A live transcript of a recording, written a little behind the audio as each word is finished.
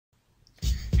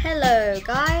Hello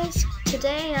guys,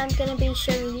 today I'm going to be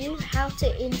showing you how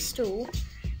to install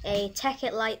a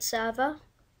Tekkit Lite server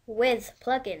with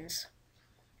plugins.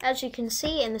 As you can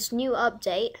see in this new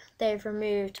update, they've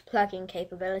removed plugin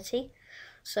capability.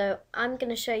 So I'm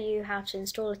going to show you how to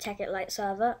install a Tekkit Lite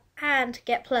server and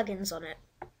get plugins on it.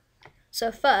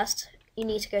 So first, you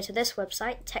need to go to this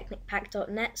website,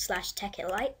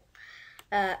 technicpack.net/TekkitLite.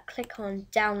 Click on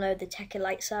download the Tekkit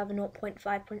Lite server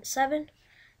 0.5.7.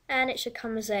 and it should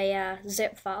come as a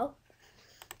zip file.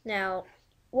 Now,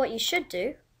 what you should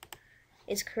do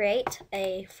is create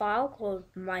a file called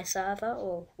my server,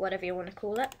 or whatever you want to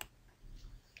call it,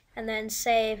 and then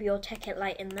save your Tekkit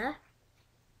Lite in there.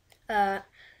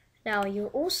 Now, you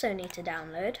also need to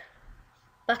download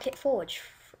Bucket Forge,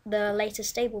 the latest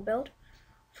stable build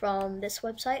from this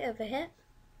website over here.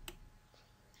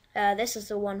 This is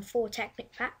the one for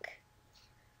Tekkit Pack,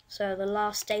 so the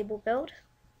last stable build.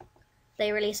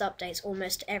 They release updates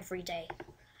almost every day,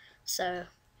 so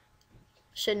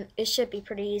it should be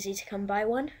pretty easy to come by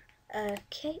one.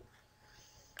 Okay,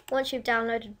 once you've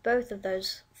downloaded both of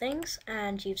those things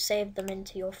and you've saved them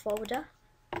into your folder,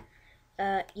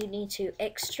 you need to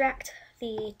extract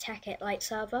the Tekkit Lite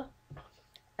server.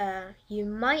 You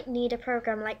might need a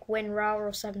program like WinRAR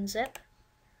or 7-zip.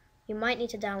 You might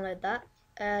need to download that.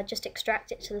 Just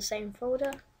extract it to the same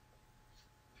folder.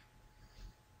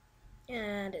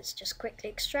 And it's just quickly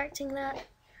extracting that.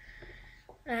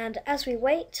 And as we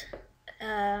wait,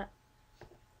 the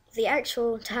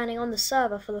actual turning on the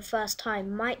server for the first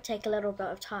time might take a little bit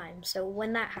of time, so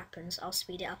when that happens I'll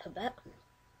speed it up a bit.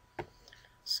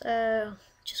 So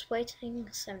just waiting.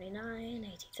 79,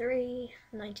 83,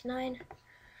 99,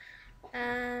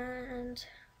 and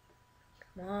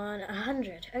come on,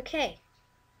 100. Okay,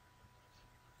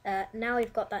 now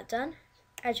we've got that done.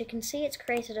 As you can see, it's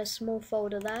created a small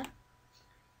folder there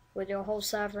with your whole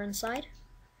server inside.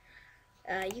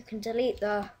 You can delete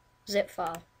the zip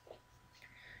file.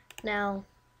 Now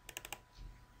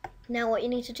what you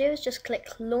need to do is just click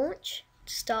launch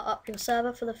to start up your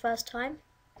server for the first time.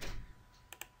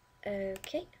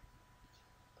 Okay.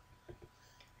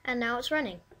 And now it's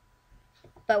running.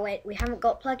 But wait, we haven't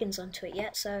got plugins onto it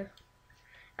yet, so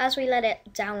as we let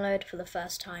it download for the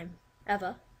first time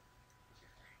ever,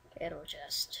 it'll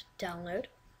just download.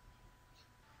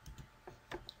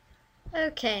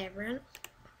 Okay everyone,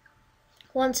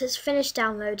 once it's finished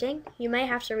downloading, you may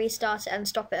have to restart it and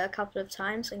stop it a couple of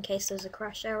times in case there's a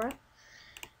crash error.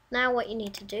 Now what you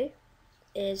need to do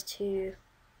is to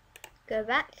go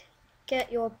back,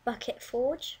 get your Bucket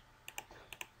Forge,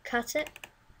 cut it,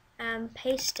 and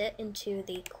paste it into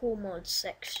the Cool Mods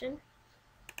section.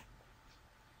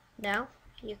 Now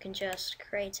you can just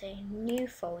create a new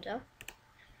folder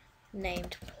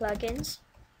named Plugins,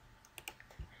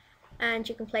 and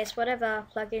you can place whatever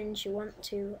plugins you want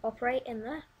to operate in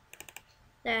there.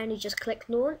 Then you just click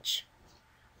launch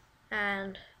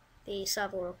and the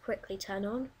server will quickly turn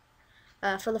on.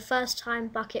 For the first time,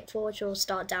 Bucket Forge will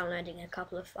start downloading a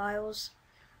couple of files.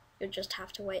 You'll just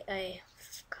have to wait a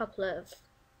couple of,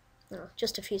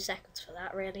 just a few seconds for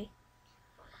that really.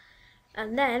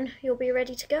 And then you'll be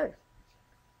ready to go.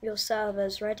 Your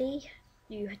server's ready.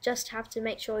 You just have to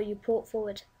make sure you port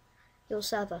forward your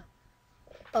server.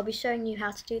 I'll be showing you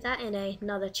how to do that in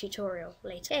another tutorial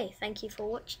later. Okay, thank you for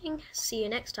watching. See you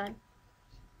next time.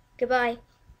 Goodbye.